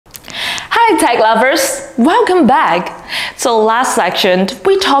Hi tech lovers, welcome back. So last section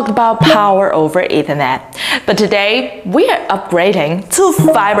we talked about power over Ethernet, but today we are upgrading to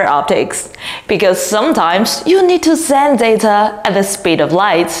fiber optics because sometimes you need to send data at the speed of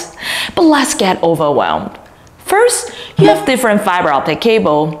light. But let's get overwhelmed. First, you have different fiber optic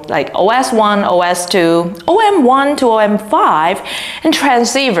cable like OS1, OS2, OM1 to OM5, and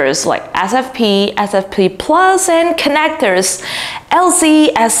transceivers like SFP, SFP+, and connectors LC,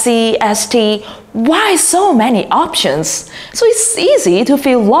 SC, ST. Why so many options? So it's easy to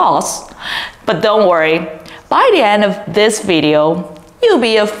feel lost. But don't worry, by the end of this video, you'll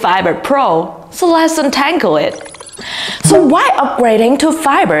be a fiber pro. So let's untangle it. So why upgrading to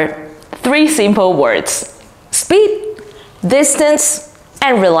fiber? 3 simple words: speed, distance,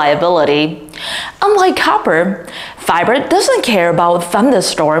 and reliability. Unlike copper, fiber doesn't care about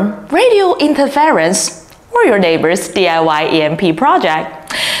thunderstorm, radio interference, or your neighbor's DIY EMP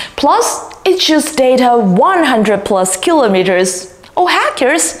project. Plus, it shoots data 100 plus kilometers. Oh,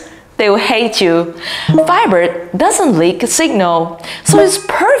 hackers, they will hate you. Fiber doesn't leak a signal, so it's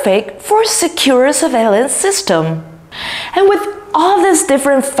perfect for a secure surveillance system. And with all these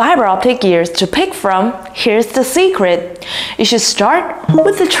different fiber optic gears to pick from, here's the secret. You should start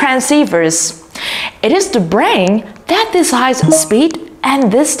with the transceivers. It is the brain that decides speed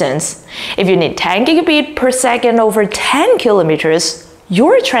and distance. If you need 10 gigabit per second over 10 kilometers,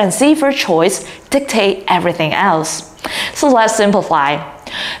 your transceiver choice dictates everything else. So let's simplify.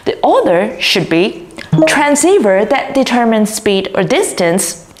 The order should be transceiver that determines speed or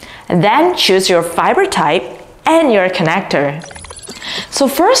distance, and then choose your fiber type and your connector. So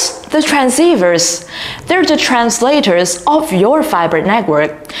first, the transceivers. They're the translators of your fiber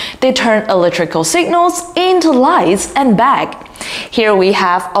network. They turn electrical signals into lights and back. Here we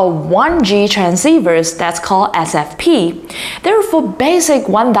have a 1G transceivers that's called SFP. They're for basic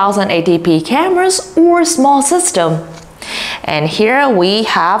 1080p cameras or small system. And here we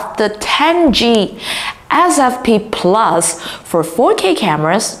have the 10G SFP Plus for 4K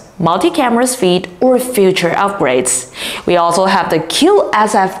cameras, multi-camera speed, or future upgrades. We also have the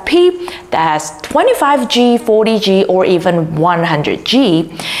QSFP that has 25G, 40G, or even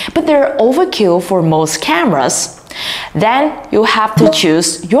 100G, but they're overkill for most cameras. Then you have to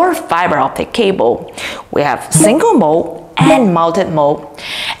choose your fiber optic cable. We have single mode and multi mode,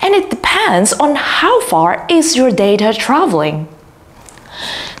 and it depends on how far is your data traveling.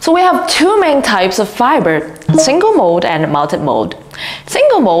 So we have 2 main types of fiber, single mode and multi mode.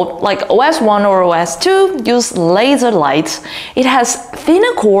 Single mode, like OS1 or OS2, use laser lights. It has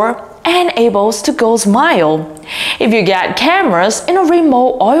thinner core and able to go smile. If you get cameras in a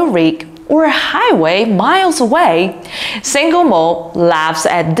remote oil rig or a highway miles away, single mode laughs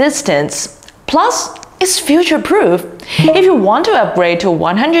at distance. Plus, it's future-proof. If you want to upgrade to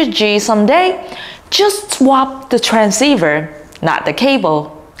 100G someday, just swap the transceiver, not the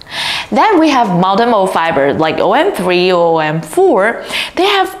cable. Then we have multi-mode fiber like OM3 or OM4. They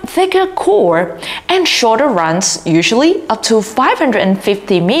have thicker core and shorter runs, usually up to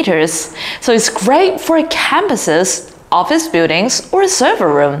 550 meters. So it's great for campuses, office buildings, or a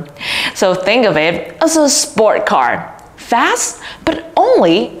server room. So think of it as a sport car, fast but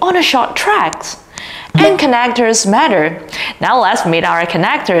only on a short tracks. And connectors matter. Now let's meet our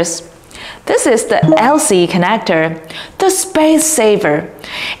connectors. This is the LC connector, the space saver.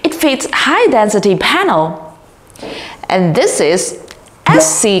 It fits high density panel. And this is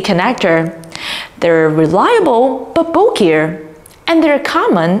SC connector. They're reliable but bulkier, and they're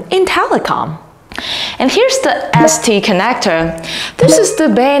common in telecom. And here's the ST connector. This is the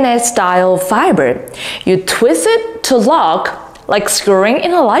bayonet style fiber. You twist it to lock, like screwing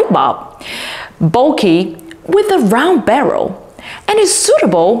in a light bulb. Bulky with a round barrel, and is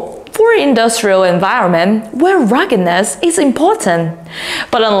suitable for industrial environment where ruggedness is important.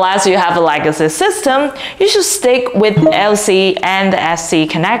 But unless you have a legacy system, you should stick with LC and SC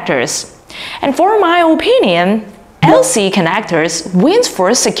connectors. And for my opinion, LC connectors wins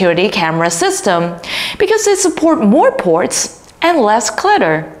for security camera system because they support more ports and less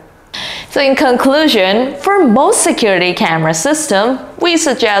clutter. So in conclusion, for most security camera system, we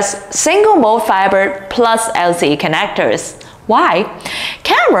suggest single mode fiber plus LC connectors. Why?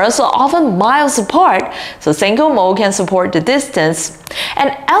 Cameras are often miles apart, so single mode can support the distance. And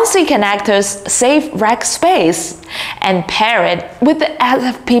LC connectors save rack space. And pair it with the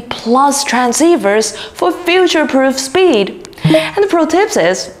SFP Plus transceivers for future-proof speed. And the pro tip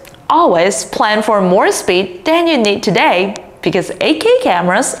is, always plan for more speed than you need today, because 8K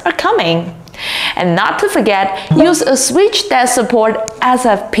cameras are coming. And not to forget, use a switch that supports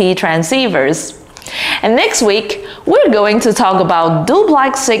SFP transceivers. And next week, we're going to talk about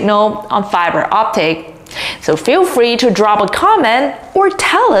duplex signal on fiber optic. So feel free to drop a comment or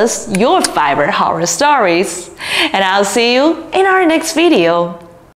tell us your fiber horror stories. And I'll see you in our next video.